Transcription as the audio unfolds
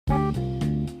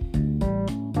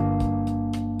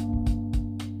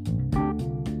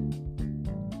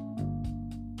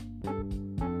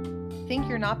think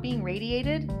you're not being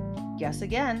radiated? Guess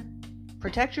again.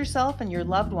 Protect yourself and your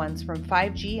loved ones from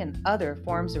 5G and other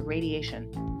forms of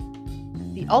radiation.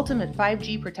 The ultimate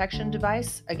 5G protection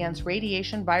device against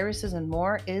radiation, viruses, and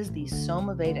more is the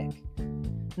Somavedic.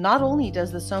 Not only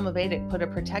does the Somavedic put a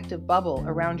protective bubble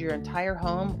around your entire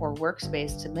home or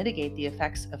workspace to mitigate the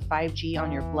effects of 5G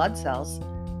on your blood cells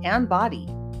and body,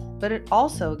 but it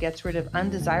also gets rid of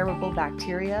undesirable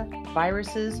bacteria,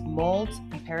 viruses, molds,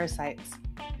 and parasites.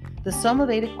 The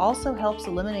Somavedic also helps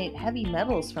eliminate heavy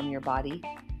metals from your body,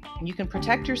 and you can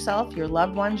protect yourself, your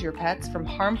loved ones, your pets from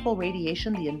harmful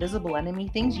radiation, the invisible enemy,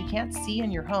 things you can't see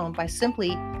in your home by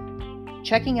simply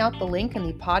checking out the link in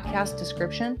the podcast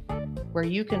description where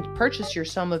you can purchase your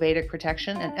Somavedic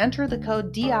protection and enter the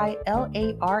code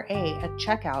DILARA at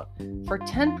checkout for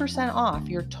 10% off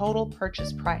your total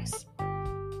purchase price.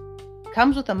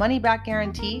 Comes with a money-back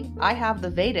guarantee. I have the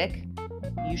Vedic.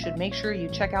 You should make sure you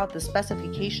check out the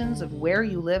specifications of where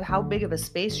you live, how big of a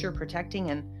space you're protecting,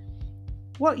 and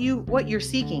what you're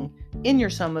seeking in your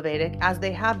Somavedic, as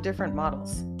they have different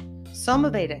models.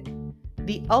 Somavedic,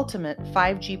 the ultimate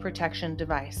 5G protection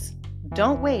device.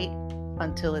 Don't wait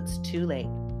until it's too late.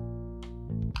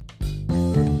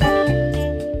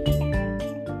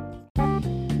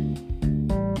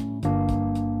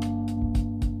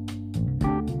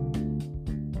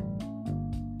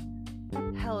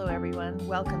 Hello everyone,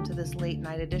 welcome to this late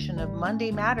night edition of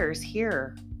Monday Matters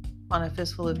here on A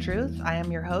Fistful of Truth. I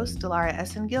am your host, Delara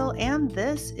Essengill, and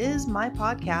this is my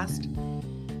podcast.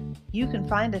 You can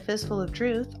find A Fistful of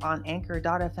Truth on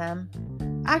Anchor.fm.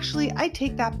 Actually, I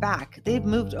take that back. They've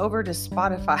moved over to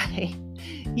Spotify.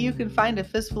 You can find A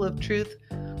Fistful of Truth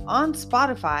on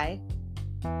Spotify.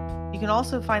 You can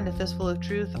also find A Fistful of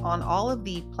Truth on all of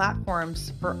the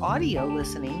platforms for audio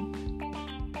listening.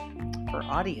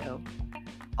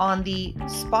 On the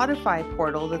Spotify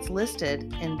portal that's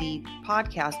listed in the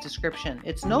podcast description.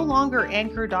 It's no longer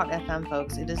Anchor.fm,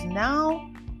 folks. It is now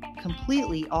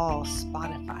completely all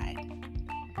Spotify.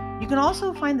 You can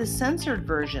also find the censored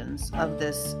versions of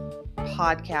this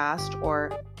podcast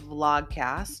or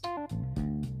vlogcast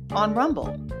on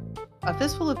Rumble. A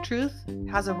Fistful of Truth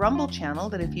has a Rumble channel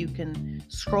that if you can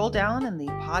scroll down in the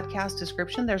podcast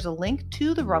description, there's a link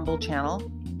to the Rumble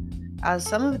channel, as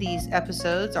some of these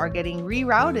episodes are getting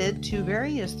rerouted to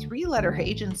various 3-letter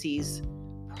agencies,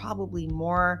 probably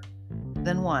more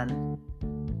than one.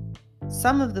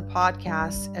 Some of the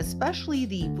podcasts, especially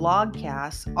the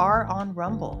vlogcasts, are on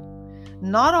Rumble.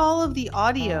 Not all of the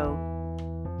audio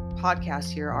podcasts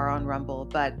here are on Rumble,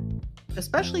 but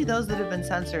especially those that have been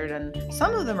censored, and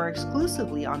some of them are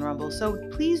exclusively on Rumble. So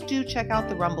please do check out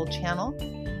the Rumble channel.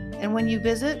 And when you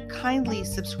visit, kindly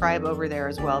subscribe over there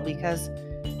as well, because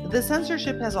the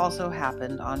censorship has also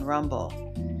happened on Rumble.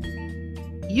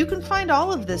 You can find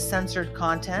all of this censored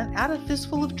content at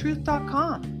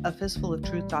afistfuloftruth.com.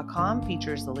 Afistfuloftruth.com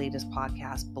features the latest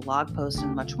podcast, blog posts,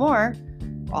 and much more,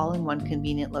 all in one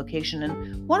convenient location.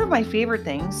 And one of my favorite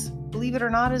things, believe it or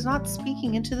not, is not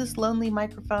speaking into this lonely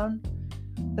microphone,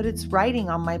 but it's writing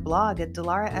on my blog at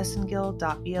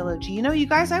delaraessengill.blog. You know, you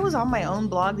guys, I was on my own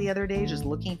blog the other day just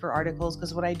looking for articles,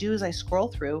 because what I do is I scroll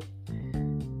through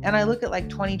and I look at like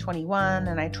 2021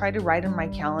 and I try to write in my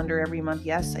calendar every month.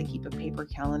 Yes, I keep a paper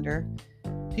calendar.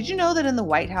 Did you know that in the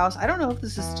White House, I don't know if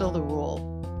this is still the rule,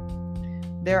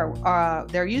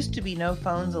 there used to be no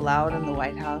phones allowed in the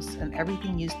White House, and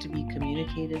everything used to be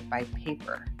communicated by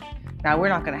paper. Now, we're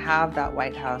not going to have that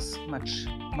White House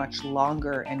much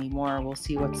longer anymore. We'll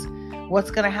see what's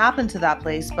going to happen to that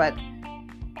place. But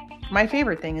my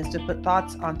favorite thing is to put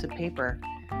thoughts onto paper.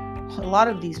 A lot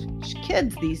of these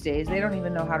kids these days, they don't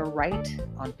even know how to write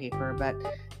on paper, but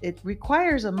it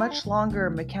requires a much longer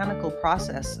mechanical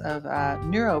process of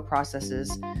neuro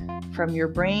processes from your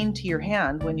brain to your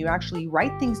hand when you actually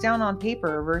write things down on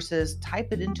paper versus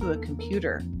type it into a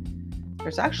computer.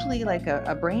 There's actually like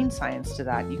a brain science to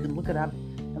that. You can look it up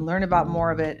and learn about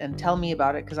more of it and tell me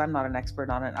about it, because I'm not an expert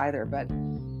on it either. But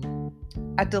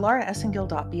at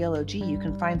delaraessengill.blog, you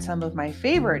can find some of my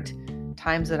favorite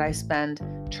times that I spend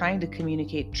trying to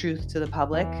communicate truth to the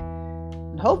public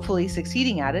and hopefully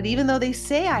succeeding at it, even though they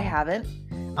say I haven't.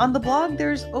 On the blog,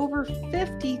 there's over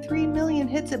 53 million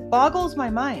hits. It boggles my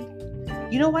mind.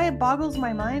 You know why it boggles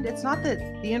my mind? It's not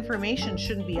that the information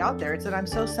shouldn't be out there. It's that I'm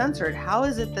so censored. How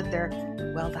is it that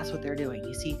that's what they're doing.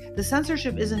 You see, the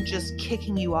censorship isn't just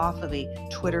kicking you off of a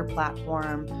Twitter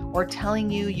platform or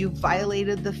telling you you've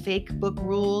violated the fake book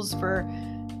rules for,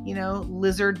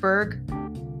 Lizardberg.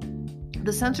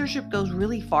 The censorship goes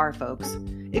really far, folks.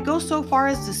 It goes so far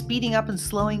as to speeding up and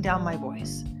slowing down my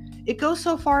voice. It goes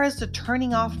so far as to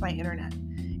turning off my internet.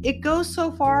 It goes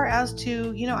so far as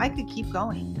to, I could keep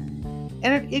going.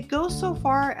 And it goes so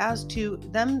far as to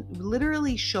them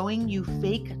literally showing you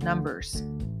fake numbers.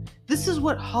 This is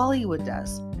what Hollywood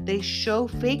does. They show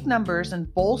fake numbers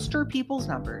and bolster people's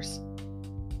numbers.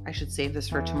 I should save this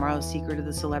for tomorrow's Secret of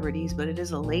the Celebrities, but it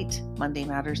is a late Monday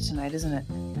Matters tonight, isn't it?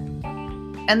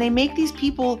 And they make these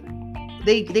people,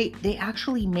 they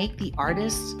actually make the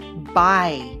artists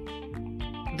buy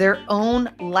their own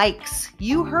likes.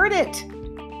 You heard it.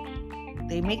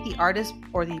 They make the artists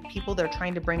or the people they're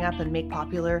trying to bring up and make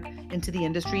popular into the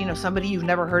industry, somebody you've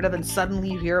never heard of, and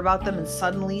suddenly you hear about them and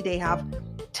suddenly they have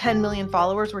 10 million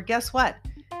followers, where guess what?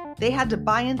 They had to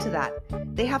buy into that.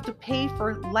 They have to pay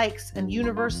for likes and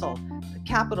Universal,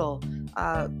 Capital,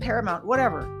 Paramount,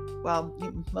 whatever. Well,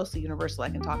 mostly Universal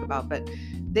I can talk about, but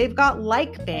they've got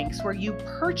like banks where you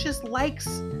purchase likes.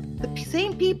 The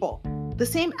same people, the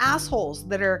same assholes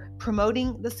that are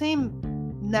promoting, the same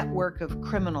network of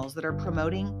criminals that are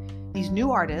promoting these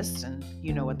new artists, and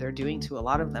you know what they're doing to a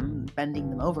lot of them, bending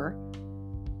them over,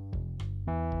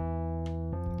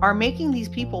 are making these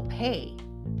people pay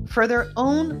for their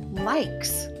own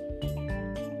likes.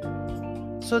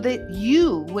 So that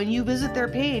you, when you visit their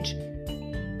page,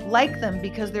 like them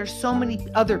because there's so many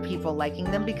other people liking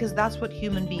them, because that's what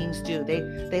human beings do.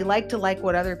 They like to like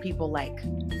what other people like.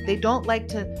 They don't like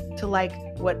to like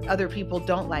what other people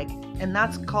don't like. And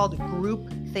that's called group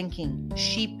thinking,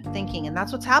 sheep thinking. And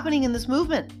that's what's happening in this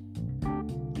movement.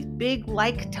 These big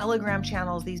like Telegram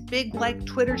channels, these big like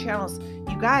Twitter channels.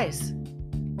 You guys,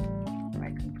 my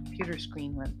computer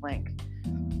screen went blank.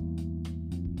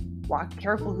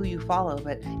 Careful who you follow,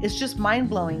 but it's just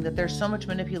mind-blowing that there's so much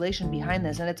manipulation behind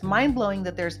this. And it's mind-blowing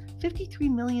that there's 53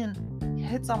 million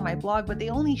hits on my blog, but they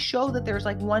only show that there's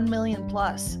like 1 million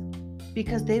plus,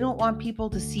 because they don't want people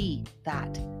to see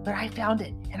that. But I found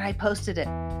it and I posted it.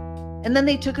 And then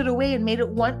they took it away and made it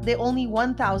only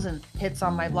 1,000 hits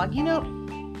on my blog.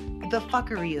 The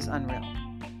fuckery is unreal.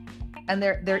 And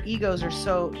their egos are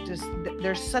so just,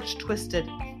 they're such twisted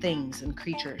things and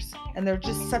creatures, and they're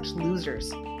just such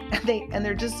losers. And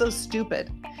they're just so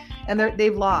stupid, and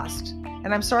they've lost.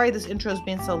 And I'm sorry this intro's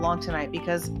been so long tonight,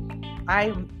 because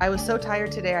I was so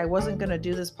tired today. I wasn't going to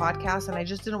do this podcast, and I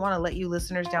just didn't want to let you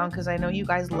listeners down, because I know you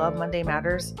guys love Monday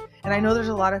Matters, and I know there's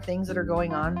a lot of things that are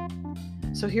going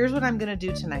on. So here's what I'm going to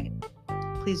do tonight.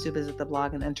 Please do visit the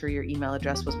blog and enter your email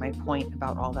address, was my point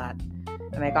about all that.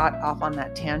 And I got off on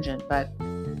that tangent, but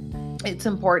it's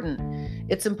important.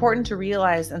 It's important to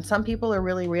realize, and some people are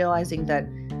really realizing that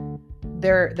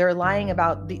they're lying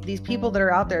about these people that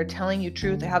are out there telling you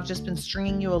truth, have just been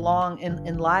stringing you along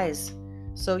in lies.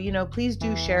 So, please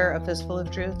do share a fistful of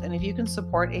truth. And if you can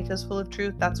support a fistful of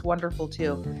truth, that's wonderful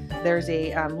too. There's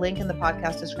a link in the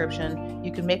podcast description.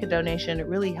 You can make a donation. It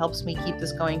really helps me keep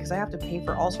this going, because I have to pay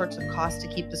for all sorts of costs to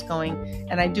keep this going.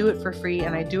 And I do it for free,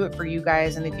 and I do it for you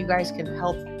guys. And if you guys can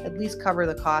help at least cover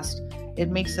the cost, it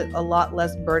makes it a lot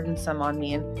less burdensome on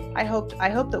me. And I hope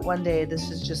that one day this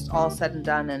is just all said and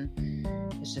done, and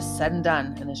it's just said and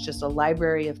done, and it's just a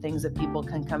library of things that people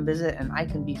can come visit, and I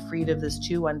can be freed of this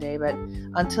too one day. But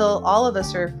until all of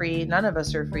us are free, none of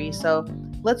us are free. So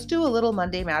let's do a little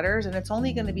Monday Matters, and it's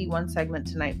only going to be one segment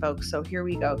tonight, folks. So here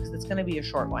we go, because it's going to be a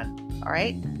short one. All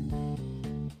right.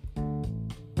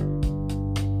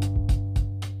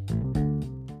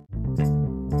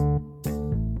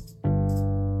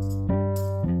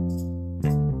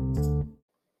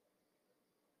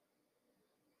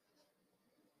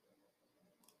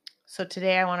 So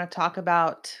today I want to talk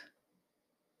about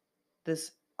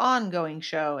this ongoing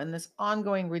show and this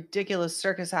ongoing ridiculous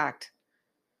circus act,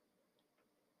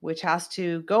 which has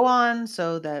to go on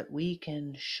so that we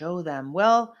can show them.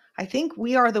 Well, I think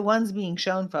we are the ones being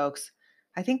shown, folks.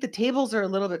 I think the tables are a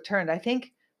little bit turned. I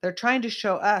think they're trying to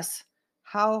show us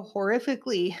how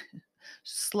horrifically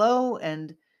slow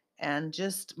and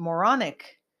just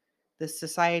moronic this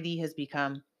society has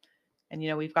become. And,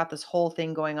 we've got this whole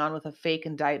thing going on with a fake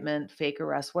indictment, fake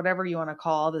arrest, whatever you want to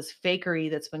call this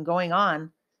fakery that's been going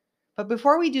on. But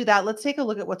before we do that, let's take a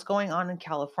look at what's going on in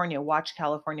California. Watch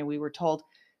California. We were told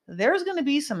there's going to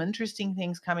be some interesting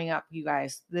things coming up, you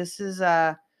guys. This is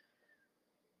not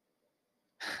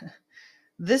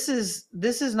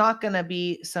going to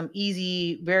be some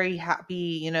easy, very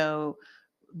happy,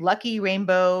 lucky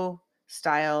rainbow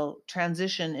style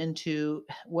transition into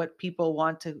what people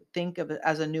want to think of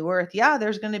as a new earth. Yeah,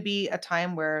 there's going to be a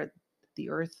time where the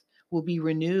earth will be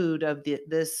renewed of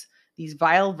these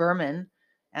vile vermin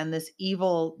and this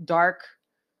evil, dark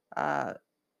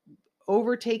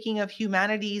overtaking of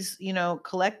humanity's,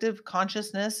 collective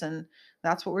consciousness, and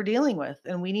that's what we're dealing with.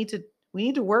 And we need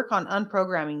to work on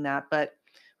unprogramming that,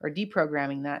 or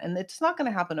deprogramming that, and it's not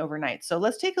going to happen overnight. So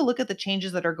let's take a look at the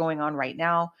changes that are going on right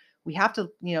now. We have to,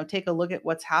 take a look at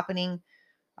what's happening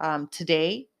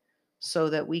today,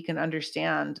 so that we can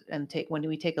understand and when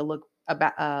we take a look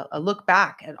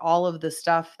back at all of the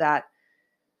stuff that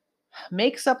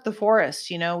makes up the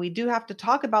forest. We do have to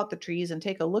talk about the trees and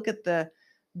take a look at the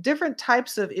different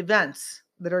types of events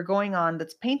that are going on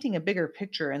that's painting a bigger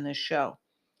picture in this show.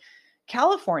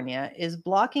 California is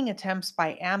blocking attempts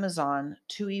by Amazon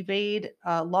to evade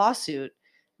a lawsuit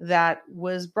that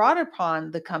was brought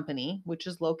upon the company, which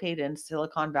is located in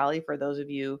Silicon Valley, for those of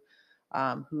you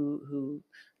who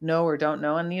know or don't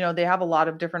know. And, they have a lot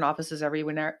of different offices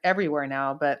everywhere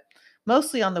now, but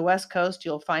mostly on the West Coast,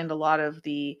 you'll find a lot of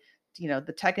the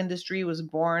tech industry was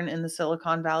born in the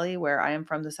Silicon Valley, where I am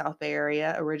from, the South Bay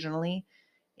area originally.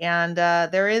 And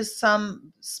there is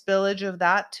some spillage of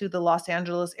that to the Los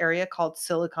Angeles area called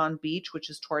Silicon Beach, which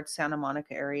is towards Santa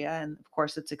Monica area. And of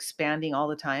course, it's expanding all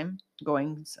the time,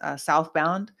 going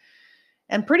southbound.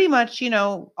 And pretty much,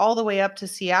 all the way up to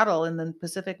Seattle in the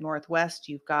Pacific Northwest,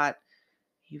 you've got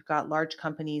large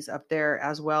companies up there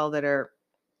as well that are,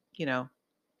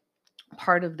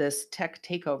 part of this tech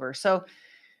takeover. So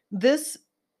this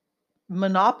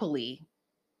monopoly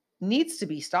needs to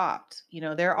be stopped.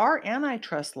 There are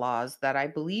antitrust laws that I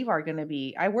believe are going to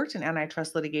be. I worked in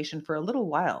antitrust litigation for a little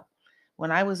while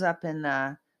when I was up in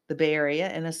the Bay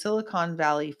Area in a Silicon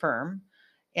Valley firm.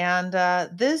 And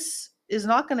this is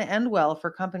not going to end well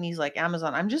for companies like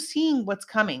Amazon. I'm just seeing what's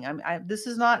coming. This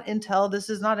is not intel. This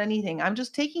is not anything. I'm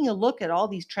just taking a look at all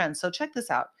these trends. So check this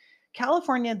out.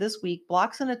 California this week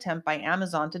blocks an attempt by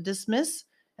Amazon to dismiss,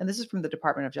 and this is from the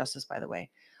Department of Justice, by the way,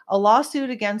 a lawsuit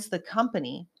against the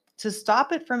company to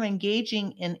stop it from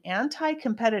engaging in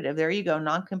anti-competitive, there you go,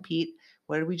 non-compete,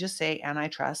 what did we just say,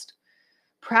 antitrust,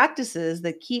 practices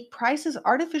that keep prices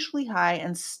artificially high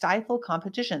and stifle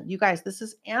competition. You guys, this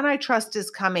is antitrust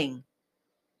is coming.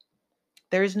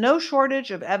 There is no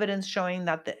shortage of evidence showing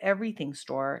that the everything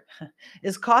store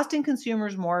is costing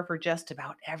consumers more for just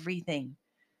about everything.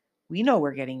 We know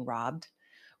we're getting robbed.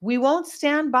 We won't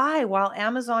stand by while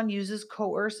Amazon uses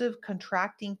coercive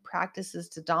contracting practices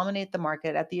to dominate the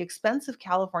market at the expense of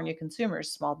California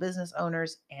consumers, small business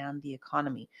owners, and the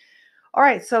economy. All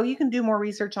right, so you can do more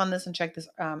research on this and check this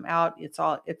out.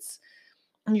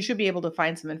 You should be able to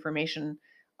find some information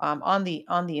on the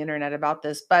internet about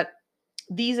this. But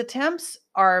these attempts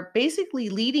are basically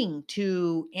leading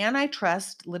to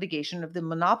antitrust litigation of the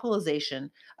monopolization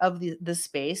of the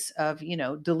space of,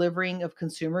 delivering of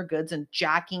consumer goods and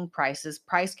jacking prices,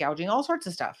 price gouging, all sorts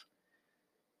of stuff.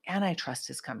 Antitrust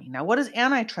is coming. Now, what does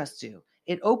antitrust do?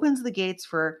 It opens the gates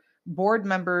for board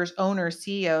members, owners,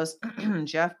 CEOs,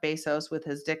 Jeff Bezos with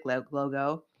his dick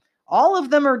logo. All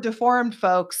of them are deformed,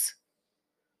 folks.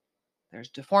 There's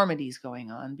deformities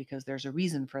going on because there's a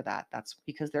reason for that. That's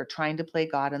because they're trying to play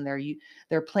God, and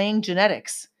they're playing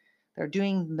genetics. They're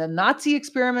doing the Nazi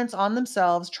experiments on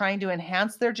themselves, trying to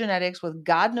enhance their genetics with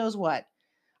God knows what.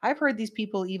 I've heard these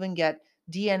people even get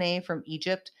DNA from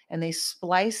Egypt, and they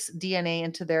splice DNA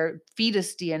into their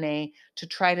fetus DNA to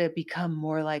try to become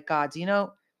more like gods.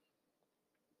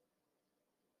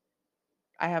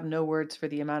 I have no words for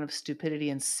the amount of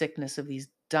stupidity and sickness of these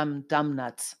dumb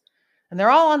nuts. And they're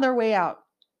all on their way out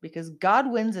because God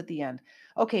wins at the end.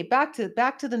 Okay, back to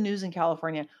the news in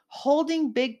California.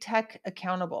 Holding big tech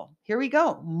accountable. Here we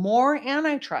go. More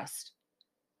antitrust.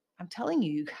 I'm telling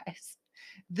you, you guys,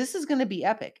 this is going to be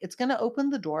epic. It's going to open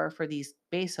the door for these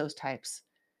Bezos types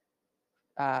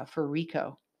for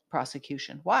RICO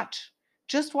prosecution. Watch.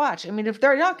 Just watch. I mean, if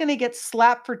they're not going to get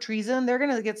slapped for treason, they're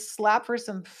going to get slapped for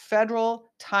some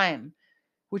federal time,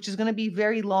 which is going to be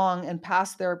very long and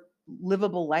past their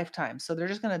livable lifetime. So they're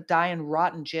just going to die and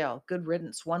rot in jail. Good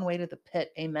riddance. One way to the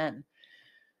pit. Amen.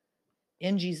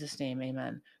 In Jesus' name,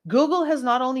 amen. Google has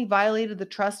not only violated the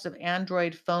trust of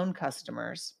Android phone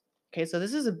customers. Okay, so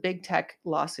this is a big tech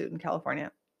lawsuit in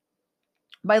California.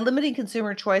 By limiting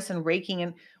consumer choice and raking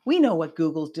in, we know what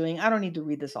Google's doing. I don't need to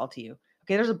read this all to you.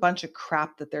 Okay, there's a bunch of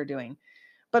crap that they're doing.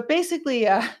 But basically,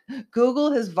 Google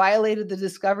has violated the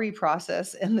discovery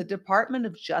process in the Department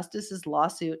of Justice's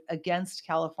lawsuit against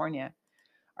California.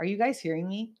 Are you guys hearing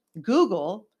me?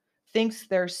 Google thinks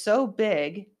they're so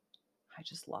big. I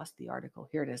just lost the article.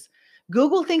 Here it is.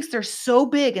 Google thinks they're so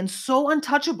big and so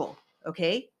untouchable.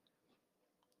 Okay.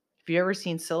 If you ever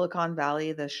seen Silicon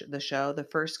Valley, the show, the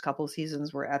first couple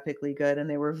seasons were epically good and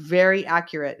they were very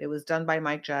accurate. It was done by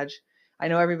Mike Judge. I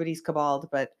know everybody's cabaled,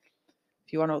 but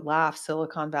if you want to laugh,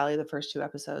 Silicon Valley, the first two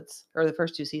episodes or the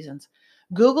first two seasons.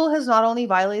 Google has not only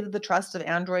violated the trust of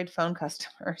Android phone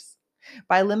customers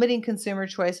by limiting consumer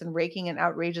choice and raking in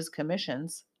outrageous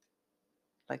commissions.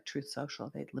 like Truth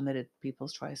Social. They limited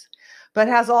people's choice, but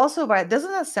has also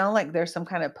doesn't that sound like there's some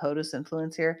kind of POTUS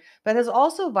influence here? But has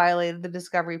also violated the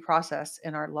discovery process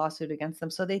in our lawsuit against them.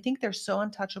 So they think they're so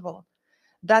untouchable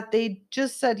that they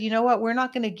just said, you know what, we're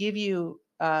not going to give you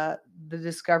the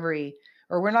discovery,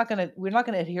 or we're not going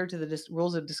to adhere to the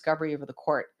rules of discovery of the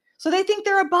court. So they think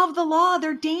they're above the law.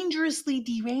 They're dangerously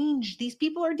deranged. These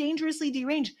people are dangerously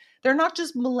deranged. They're not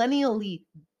just millennially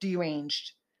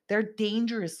deranged. They're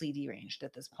dangerously deranged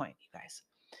at this point, you guys.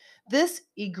 This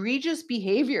egregious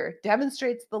behavior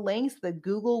demonstrates the lengths that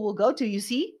Google will go to. You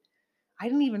see, I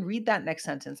didn't even read that next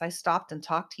sentence. I stopped and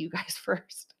talked to you guys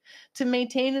first. To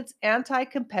maintain its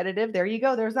anti-competitive, there you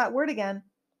go, there's that word again.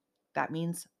 That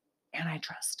means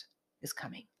antitrust is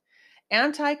coming.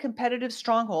 Anti-competitive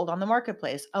stronghold on the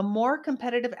marketplace. A more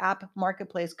competitive app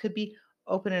marketplace could be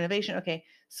open innovation. Okay,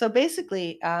 so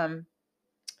basically,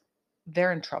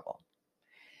 they're in trouble.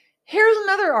 Here's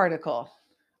another article.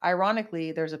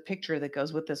 Ironically, there's a picture that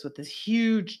goes with this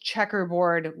huge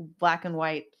checkerboard, black and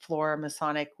white floor,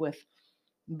 Masonic, with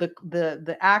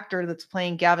the actor that's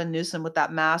playing Gavin Newsom with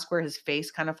that mask where his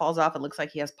face kind of falls off. It looks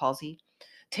like he has palsy,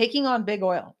 taking on big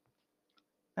oil.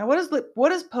 Now, what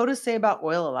does POTUS say about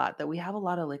oil a lot? That we have a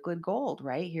lot of liquid gold,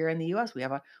 right? Here in the US, we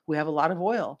have a lot of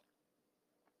oil.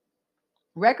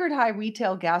 Record high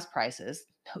retail gas prices,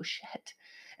 no shit,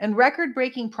 and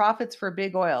record-breaking profits for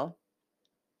big oil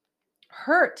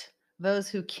hurt those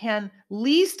who can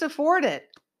least afford it.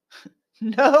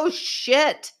 No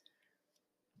shit.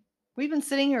 We've been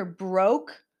sitting here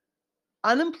broke,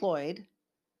 unemployed.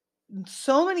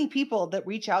 So many people that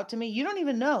reach out to me, you don't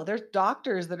even know. There's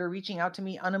doctors that are reaching out to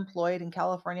me unemployed in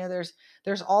California.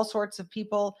 There's all sorts of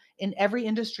people in every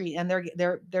industry, and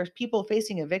there's people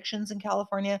facing evictions in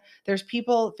California. There's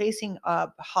people facing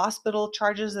hospital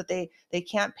charges that they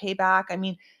can't pay back. I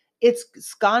mean,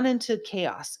 it's gone into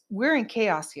chaos. We're in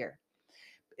chaos here.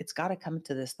 It's got to come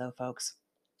to this though, folks.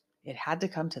 It had to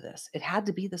come to this. It had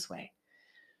to be this way.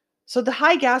 So the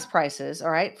high gas prices,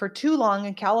 all right, for too long,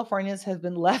 and Californians have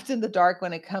been left in the dark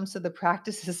when it comes to the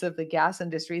practices of the gas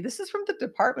industry. This is from the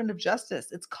Department of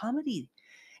Justice. It's comedy.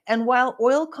 And while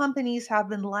oil companies have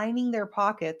been lining their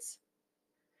pockets,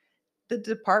 the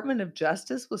Department of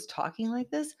Justice was talking like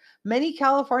this. Many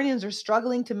Californians are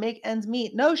struggling to make ends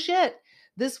meet. No shit.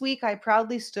 This week, I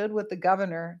proudly stood with the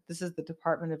governor. This is the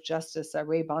Department of Justice,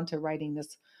 Ray Bonta writing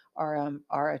this,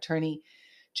 our attorney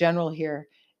general here.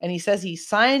 And he says he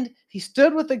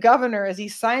stood with the governor as he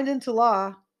signed into law,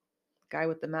 the guy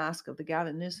with the mask of the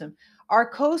Gavin Newsom, our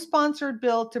co-sponsored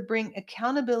bill to bring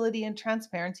accountability and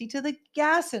transparency to the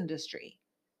gas industry.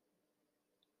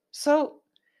 So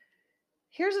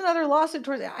here's another lawsuit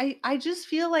towards it. I just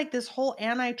feel like this whole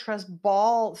antitrust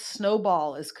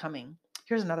snowball is coming.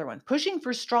 Here's another one. Pushing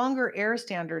for stronger air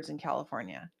standards in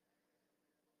California.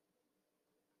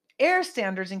 Air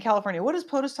standards in California. What does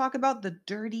POTUS talk about? The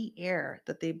dirty air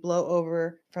that they blow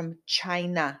over from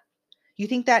China. You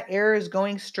think that air is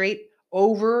going straight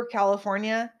over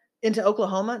California into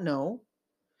Oklahoma? No.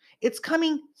 It's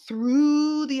coming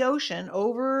through the ocean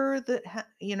over the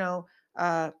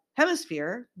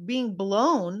hemisphere, being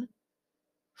blown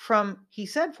from, he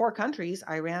said, 4 countries: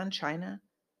 Iran, China,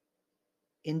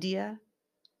 India.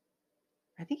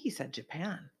 I think he said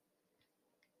Japan.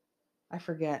 I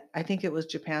forget. I think it was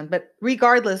Japan, but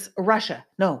regardless, Russia.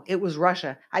 No, it was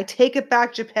Russia. I take it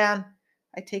back, Japan.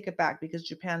 I take it back because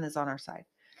Japan is on our side.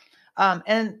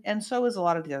 And so is a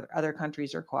lot of the other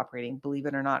countries are cooperating, believe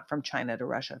it or not, from China to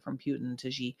Russia, from Putin to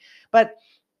Xi. But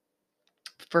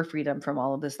for freedom from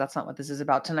all of this, that's not what this is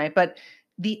about tonight. But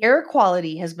the air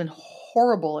quality has been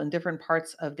horrible in different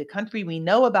parts of the country. We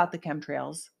know about the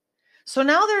chemtrails. So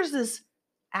now there's this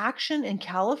action in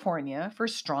California for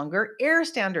stronger air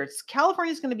standards.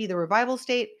 California is going to be the revival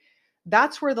state.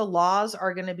 That's where the laws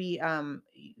are going to be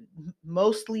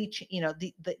mostly,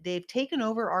 they've taken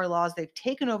over our laws. They've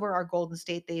taken over our Golden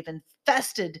State. They've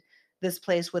infested this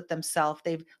place with themselves.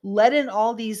 They've let in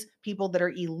all these people that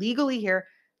are illegally here.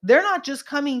 They're not just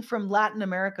coming from Latin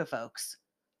America, folks.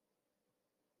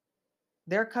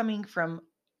 They're coming from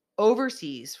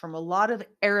overseas, from a lot of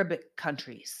Arabic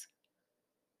countries,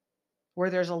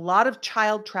 where there's a lot of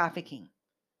child trafficking,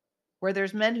 where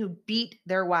there's men who beat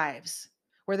their wives,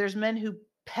 where there's men who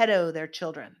pedo their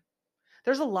children.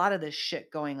 There's a lot of this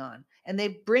shit going on. And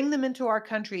they bring them into our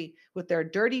country with their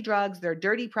dirty drugs, their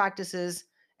dirty practices.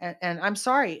 And I'm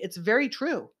sorry, it's very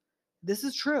true. This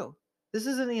is true. This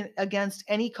isn't against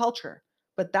any culture,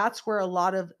 but that's where a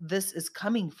lot of this is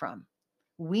coming from.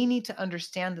 We need to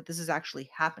understand that this is actually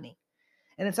happening.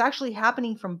 And it's actually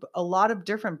happening from a lot of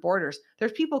different borders.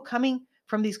 There's people coming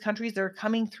from these countries that are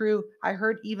coming through. I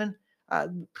heard even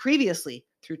previously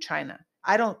through China.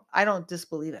 I don't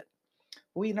disbelieve it.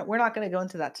 We're not going to go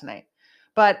into that tonight.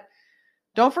 But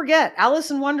don't forget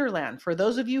Alice in Wonderland. For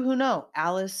those of you who know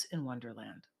Alice in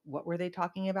Wonderland, what were they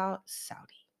talking about?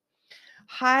 Saudi.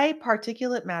 High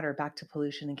particulate matter, back to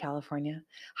pollution in California.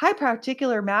 High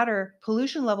particulate matter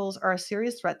pollution levels are a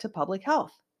serious threat to public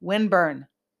health. Windburn,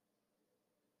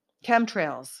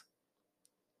 chemtrails,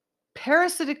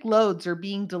 parasitic loads are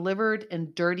being delivered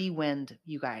in dirty wind,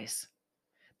 you guys.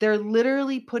 They're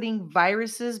literally putting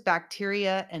viruses,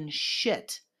 bacteria, and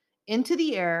shit into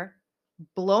the air,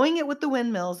 blowing it with the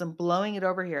windmills and blowing it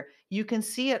over here. You can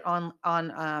see it on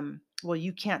well,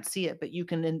 you can't see it, but you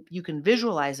can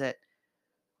visualize it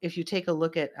if you take a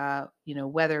look at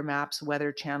weather maps,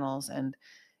 weather channels, and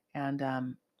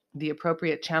the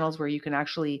appropriate channels where you can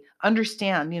actually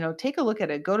understand. Take a look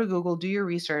at it. Go to Google, do your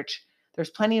research.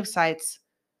 There's plenty of sites.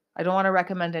 I don't want to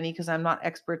recommend any because I'm not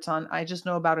experts on. I just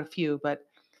know about a few, but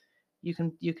you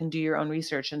can do your own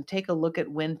research and take a look at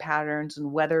wind patterns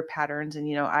and weather patterns.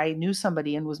 And I knew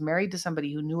somebody and was married to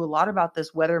somebody who knew a lot about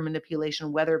this weather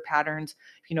manipulation, weather patterns.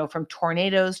 From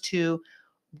tornadoes to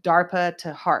DARPA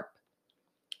to HARP.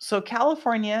 So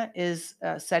California is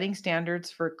setting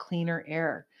standards for cleaner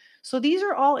air. So these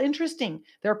are all interesting.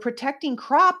 They're protecting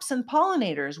crops and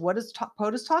pollinators. What does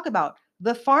POTUS talk about?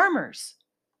 The farmers.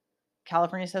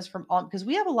 California says because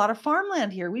we have a lot of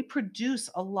farmland here. We produce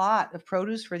a lot of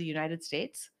produce for the United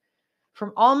States.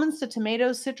 From almonds to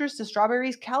tomatoes, citrus to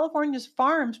strawberries, California's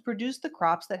farms produce the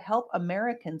crops that help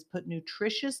Americans put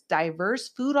nutritious, diverse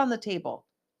food on the table.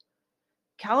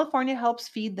 California helps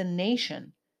feed the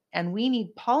nation, and we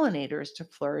need pollinators to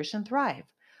flourish and thrive.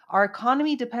 Our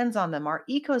economy depends on them. Our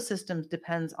ecosystems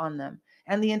depends on them.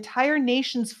 And the entire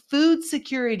nation's food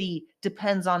security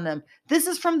depends on them. This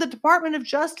is from the Department of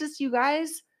Justice, you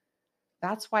guys.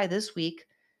 That's why this week,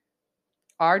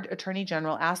 our Attorney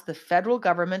General asked the federal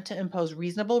government to impose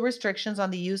reasonable restrictions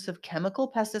on the use of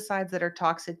chemical pesticides that are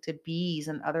toxic to bees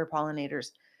and other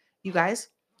pollinators. You guys,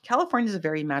 California is a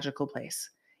very magical place.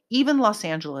 Even Los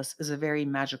Angeles is a very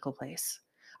magical place.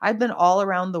 I've been all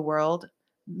around the world,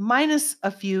 minus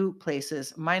a few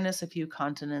places, minus a few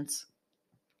continents.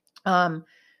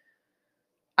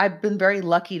 I've been very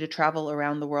lucky to travel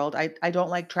around the world. I don't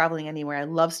like traveling anywhere. I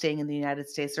love staying in the United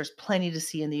States. There's plenty to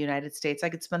see in the United States. I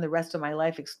could spend the rest of my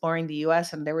life exploring the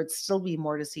US and there would still be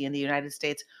more to see in the United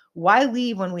States. Why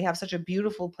leave when we have such a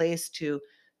beautiful place to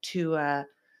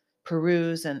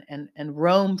peruse and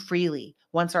roam freely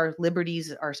once our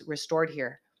liberties are restored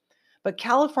here? But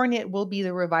California will be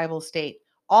the revival state.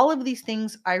 All of these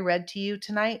things I read to you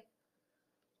tonight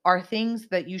are things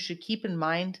that you should keep in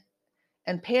mind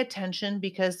and pay attention,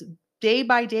 because day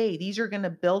by day, these are going to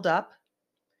build up.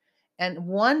 And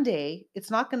one day, it's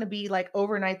not going to be like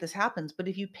overnight this happens. But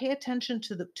if you pay attention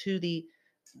to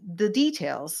the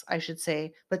details, I should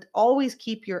say, but always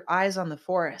keep your eyes on the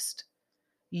forest,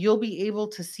 you'll be able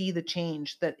to see the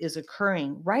change that is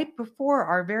occurring right before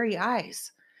our very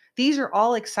eyes. These are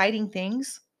all exciting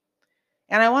things.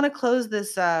 And I want to close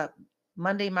this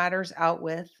Monday Matters out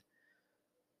with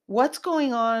what's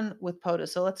going on with POTUS.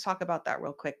 So let's talk about that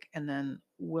real quick, and then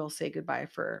we'll say goodbye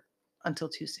until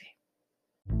Tuesday.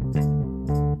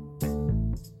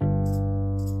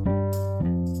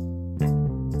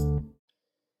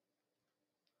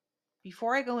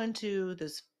 Before I go into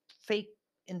this fake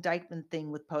indictment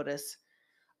thing with POTUS,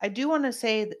 I do want to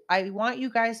say that I want you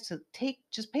guys to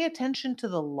just pay attention to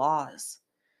the laws.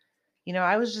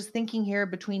 I was just thinking here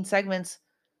between segments,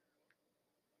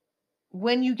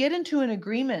 when you get into an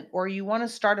agreement or you want to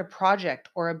start a project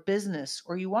or a business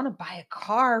or you want to buy a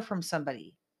car from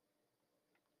somebody,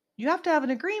 you have to have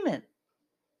an agreement.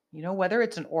 Whether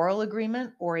it's an oral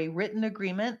agreement or a written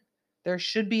agreement, there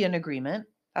should be an agreement.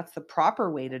 That's the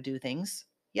proper way to do things.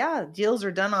 Yeah, deals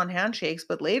are done on handshakes,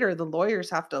 but later the lawyers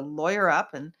have to lawyer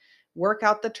up and work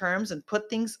out the terms and put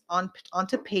things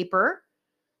onto paper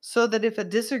so that if a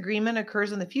disagreement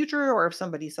occurs in the future, or if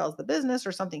somebody sells the business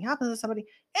or something happens to somebody,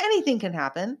 anything can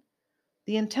happen.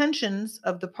 The intentions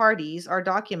of the parties are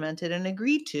documented and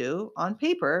agreed to on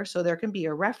paper, so there can be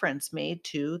a reference made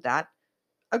to that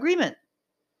agreement.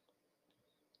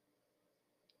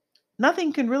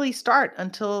 Nothing can really start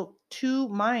until two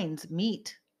minds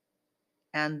meet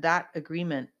and that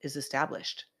agreement is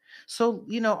established. So,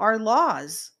 our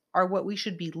laws are what we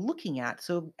should be looking at.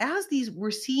 So as we're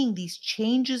seeing these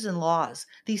changes in laws,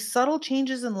 these subtle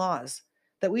changes in laws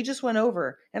that we just went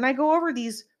over, and I go over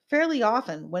these fairly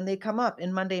often when they come up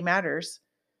in Monday Matters,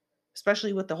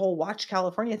 especially with the whole Watch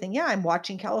California thing. Yeah, I'm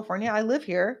watching California. I live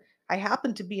here. I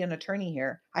happen to be an attorney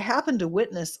here. I happen to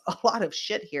witness a lot of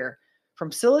shit here,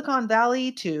 from Silicon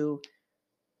Valley to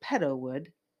Pedowood.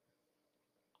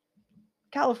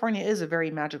 California is a very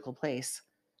magical place.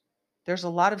 There's a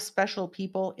lot of special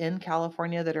people in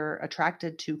California that are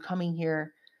attracted to coming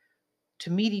here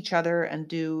to meet each other and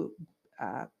do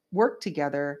work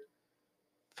together,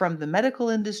 from the medical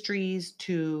industries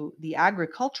to the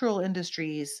agricultural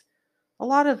industries. A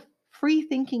lot of free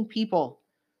thinking people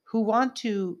who want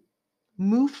to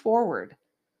move forward.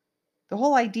 The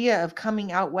whole idea of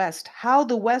coming out west, how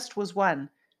the West was won,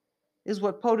 is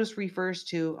what POTUS refers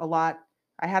to a lot.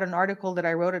 I had an article that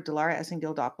I wrote at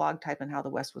DelaraEssingale.blog, type in how the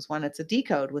West was won. It's a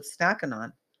decode with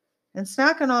Snackanon. And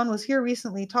Snackanon was here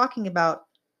recently talking about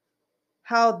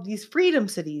how these freedom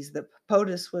cities that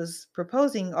POTUS was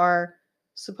proposing are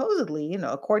supposedly,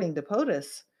 according to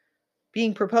POTUS,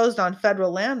 being proposed on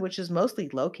federal land, which is mostly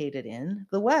located in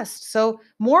the West. So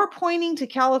more pointing to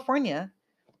California,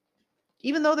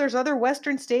 even though there's other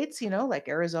Western states, like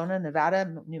Arizona,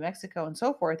 Nevada, New Mexico, and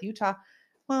so forth, Utah,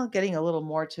 well, getting a little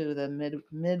more to the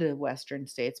Midwestern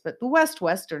states, but the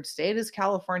Western state is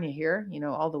California here,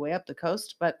 all the way up the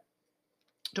coast. But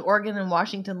to Oregon and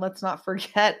Washington, let's not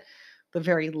forget the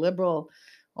very liberal,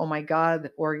 oh my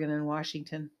God, Oregon and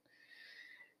Washington.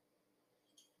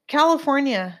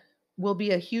 California will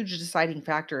be a huge deciding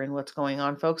factor in what's going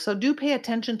on, folks. So do pay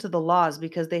attention to the laws,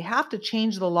 because they have to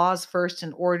change the laws first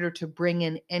in order to bring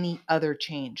in any other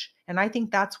change. And I think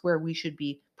that's where we should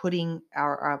be putting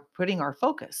our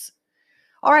focus.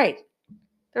 All right,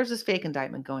 there's this fake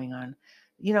indictment going on.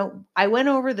 I went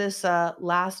over this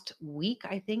last week.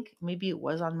 I think maybe it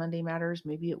was on Monday Matters,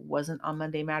 maybe it wasn't on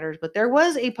Monday Matters, but there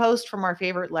was a post from our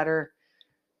favorite letter,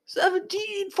 4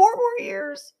 more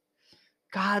years.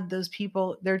 God, those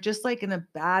people, they're just like in a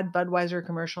bad Budweiser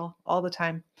commercial all the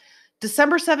time.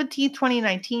 December 17th,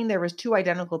 2019, there was 2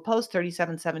 identical posts,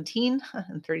 3717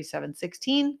 and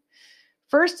 3716.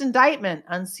 First indictment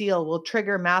unseal will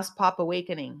trigger mass pop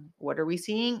awakening. What are we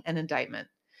seeing? An indictment.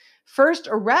 First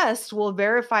arrest will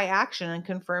verify action and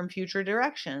confirm future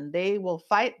direction. They will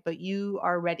fight, but you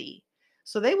are ready.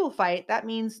 So they will fight. That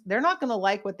means they're not going to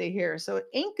like what they hear. So it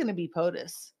ain't going to be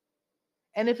POTUS.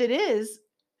 And if it is,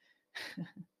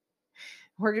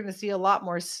 we're going to see a lot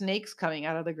more snakes coming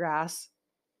out of the grass.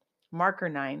 Marker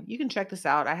 9. You can check this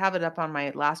out. I have it up on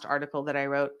my last article that I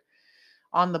wrote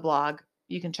on the blog.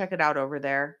 You can check it out over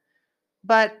there.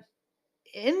 But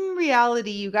in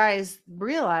reality, you guys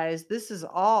realize this is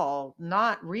all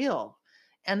not real.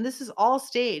 And this is all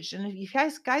staged. And if you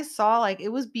guys saw, like, it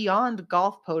was beyond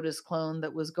golf POTUS clone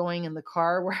that was going in the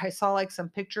car, where I saw like some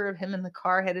picture of him in the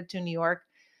car headed to New York.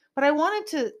 But I wanted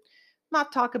to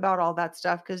not talk about all that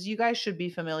stuff, because you guys should be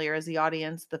familiar as the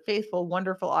audience, the faithful,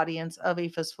 wonderful audience of A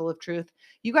Fistful of Truth.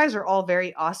 You guys are all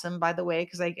very awesome, by the way,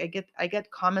 because I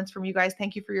get comments from you guys.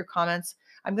 Thank you for your comments.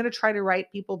 I'm going to try to write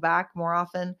people back more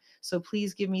often, so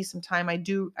please give me some time. I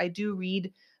do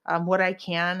read what I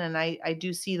can, and I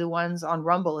do see the ones on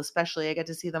Rumble, especially. I get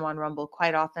to see them on Rumble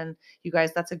quite often. You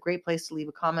guys, that's a great place to leave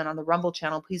a comment on the Rumble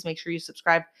channel. Please make sure you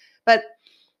subscribe. But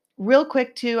real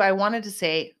quick too, I wanted to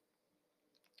say,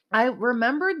 I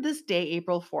remembered this day,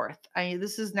 April 4th.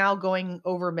 This is now going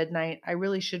over midnight. I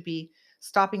really should be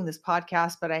stopping this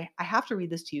podcast, but I have to read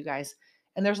this to you guys.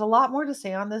 And there's a lot more to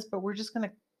say on this, but we're just going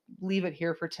to leave it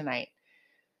here for tonight.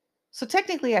 So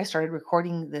technically, I started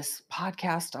recording this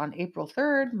podcast on April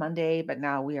 3rd, Monday, but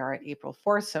now we are at April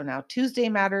 4th. So now Tuesday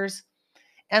matters.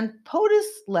 And POTUS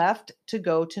left to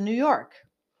go to New York,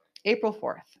 April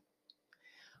 4th.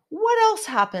 What else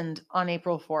happened on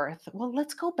April 4th? Well,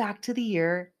 let's go back to the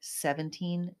year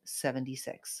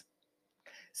 1776.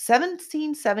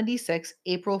 1776,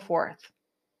 April 4th.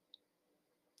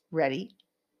 Ready?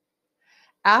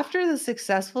 After the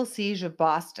successful siege of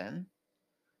Boston,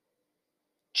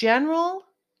 General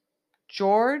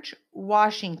George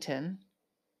Washington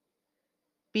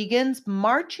begins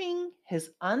marching his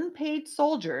unpaid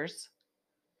soldiers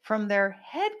from their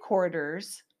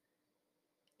headquarters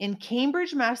in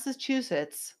Cambridge,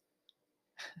 Massachusetts,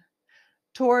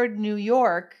 toward New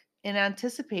York in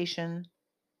anticipation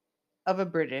of a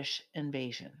British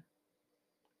invasion.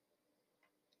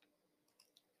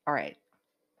 All right.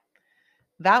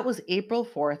 That was April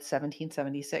 4th,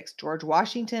 1776. George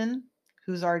Washington,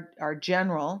 who's our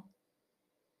general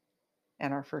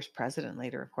and our first president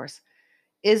later, of course,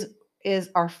 is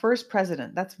our first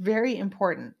president. That's very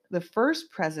important. The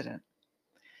first president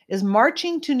is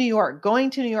marching to New York, going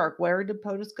to New York. Where did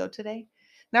POTUS go today?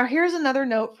 Now, here's another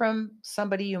note from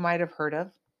somebody you might have heard of.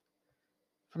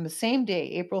 From the same day,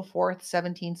 April 4th,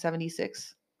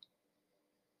 1776,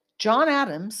 John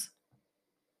Adams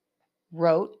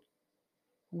wrote,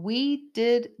 "We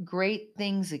did great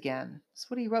things again." That's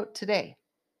what he wrote today.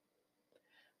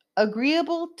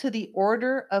 "Agreeable to the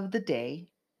order of the day,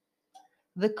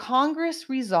 the Congress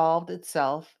resolved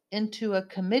itself into a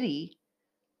committee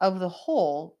of the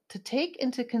whole to take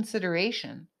into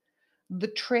consideration the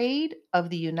trade of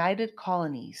the United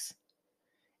Colonies.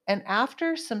 And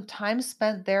after some time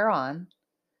spent thereon,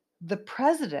 the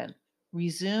president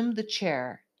resumed the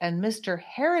chair, and Mr.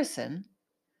 Harrison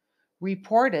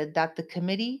reported that the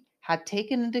committee had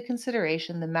taken into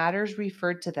consideration the matters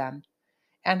referred to them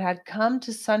and had come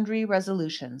to sundry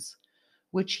resolutions,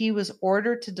 which he was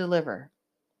ordered to deliver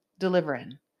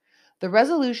in. The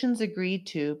resolutions agreed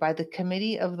to by the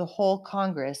Committee of the Whole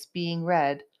Congress being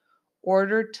read,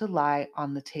 ordered to lie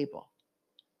on the table.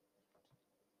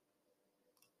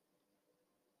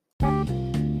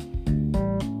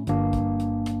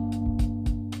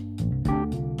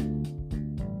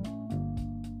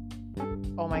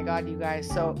 Oh my God, you guys.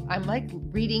 So I'm like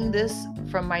reading this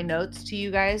from my notes to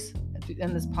you guys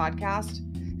in this podcast.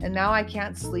 And now I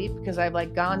can't sleep because I've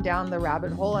like gone down the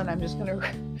rabbit hole, and I'm just going to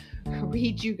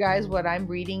read you guys what I'm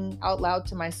reading out loud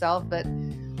to myself. But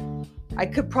I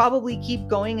could probably keep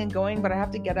going and going, but I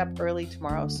have to get up early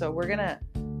tomorrow. So we're going to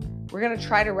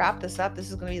try to wrap this up.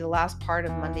 This is going to be the last part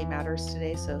of Monday Matters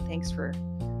today. So thanks for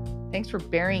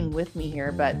bearing with me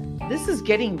here, but this is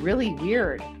getting really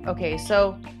weird. Okay.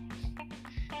 So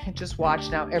just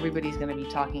watch now. Everybody's going to be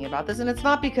talking about this, and it's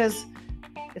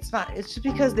just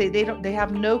because they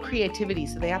have no creativity.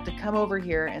 So they have to come over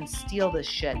here and steal this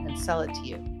shit and sell it to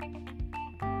you.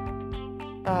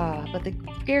 But the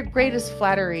greatest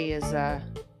flattery is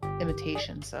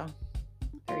imitation. So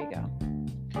there you go.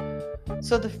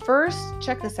 So the first,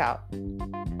 check this out.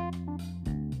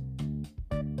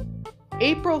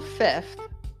 April 5th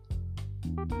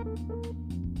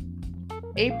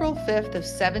of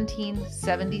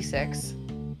 1776.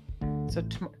 So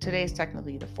today is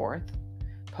technically the 4th.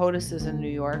 POTUS is in New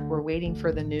York. We're waiting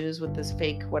for the news with this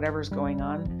fake whatever's going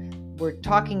on. We're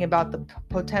talking about the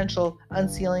potential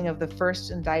unsealing of the first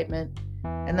indictment,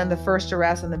 and then the first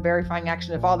arrest and the verifying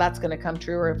action, if all that's going to come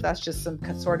true, or if that's just some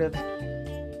sort of,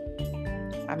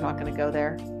 I'm not going to go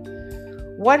there.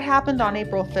 What happened on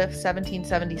April 5th,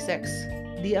 1776?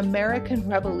 The American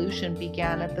Revolution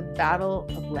began at the Battle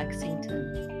of Lexington.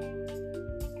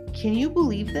 Can you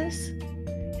believe this?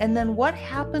 And then what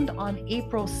happened on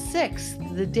April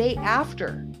 6th, the day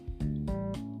after?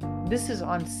 This is in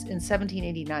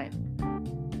 1789.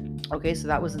 Okay, so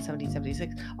that was in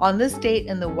 1776. On this date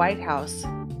in the White House,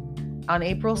 on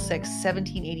April 6,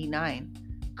 1789,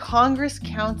 Congress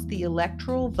counts the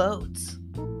electoral votes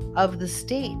of the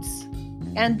states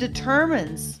and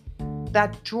determines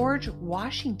that George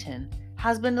Washington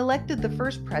has been elected the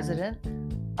first president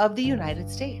of the United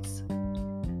States.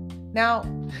 Now,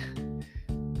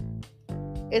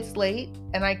 it's late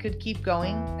and I could keep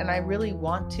going, and I really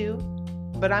want to,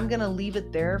 but I'm going to leave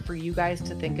it there for you guys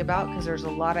to think about, because there's a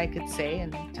lot I could say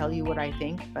and tell you what I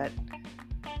think, but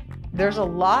there's a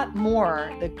lot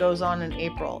more that goes on in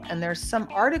April, and there's some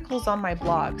articles on my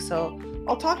blog. So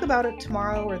I'll talk about it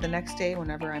tomorrow or the next day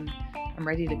whenever I'm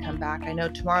ready to come back. I know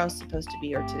tomorrow's supposed to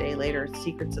be, or today later,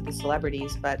 Secrets of the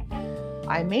Celebrities, but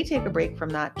I may take a break from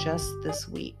that just this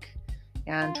week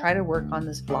and try to work on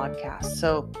this vlogcast.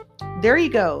 So there you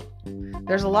go.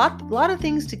 There's a lot of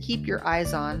things to keep your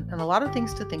eyes on and a lot of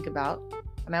things to think about.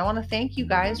 And I want to thank you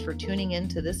guys for tuning in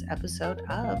to this episode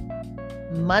of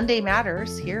Monday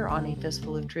Matters here on A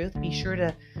Fistful of Truth. Be sure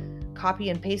to copy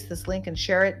and paste this link and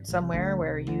share it somewhere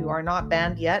where you are not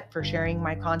banned yet for sharing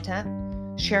my content,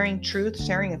 sharing truth,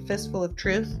 sharing a fistful of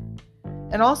truth.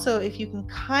 And also, if you can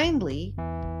kindly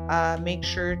make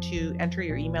sure to enter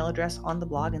your email address on the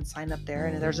blog and sign up there.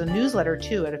 And there's a newsletter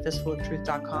too at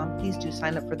afistfuloftruth.com. Please do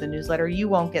sign up for the newsletter. You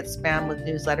won't get spam with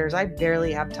newsletters. I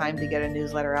barely have time to get a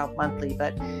newsletter out monthly,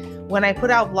 but when I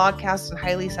put out vlogcasts and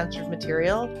highly censored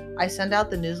material, I send out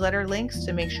the newsletter links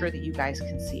to make sure that you guys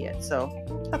can see it. So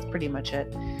that's pretty much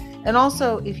it. And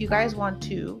also, if you guys want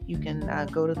to, you can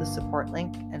go to the support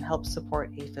link and help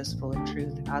support A Fistful of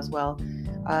Truth as well.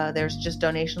 There's just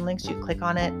donation links. You click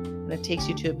on it and it takes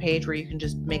you to a page where you can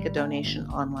just make a donation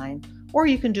online, or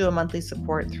you can do a monthly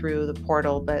support through the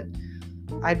portal. But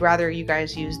I'd rather you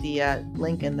guys use the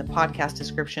link in the podcast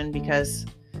description, because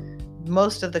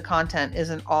most of the content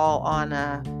isn't all on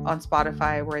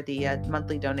Spotify where the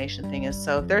monthly donation thing is.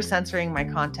 So if they're censoring my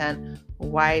content,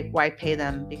 why pay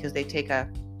them? Because they take a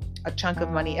chunk of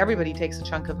money. Everybody takes a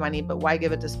chunk of money, but why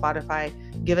give it to Spotify?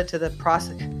 Give it to the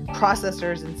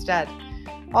processors instead.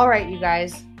 All right, you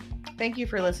guys. Thank you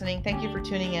for listening. Thank you for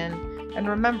tuning in. And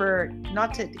remember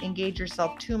not to engage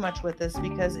yourself too much with this,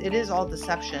 because it is all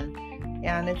deception.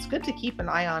 And it's good to keep an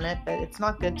eye on it, but it's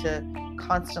not good to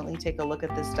constantly take a look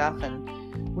at this stuff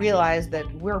and realize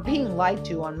that we're being lied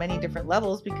to on many different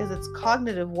levels because it's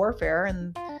cognitive warfare,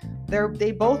 and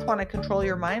they both want to control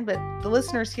your mind. But the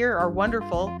listeners here are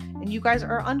wonderful, and you guys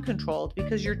are uncontrolled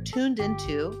because you're tuned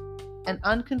into an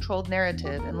uncontrolled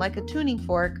narrative. And like a tuning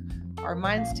fork, our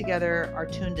minds together are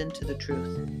tuned into the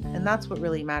truth. And that's what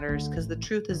really matters, because the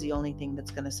truth is the only thing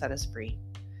that's going to set us free.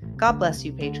 God bless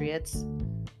you, Patriots.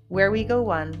 Where we go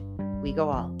one, we go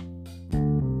all.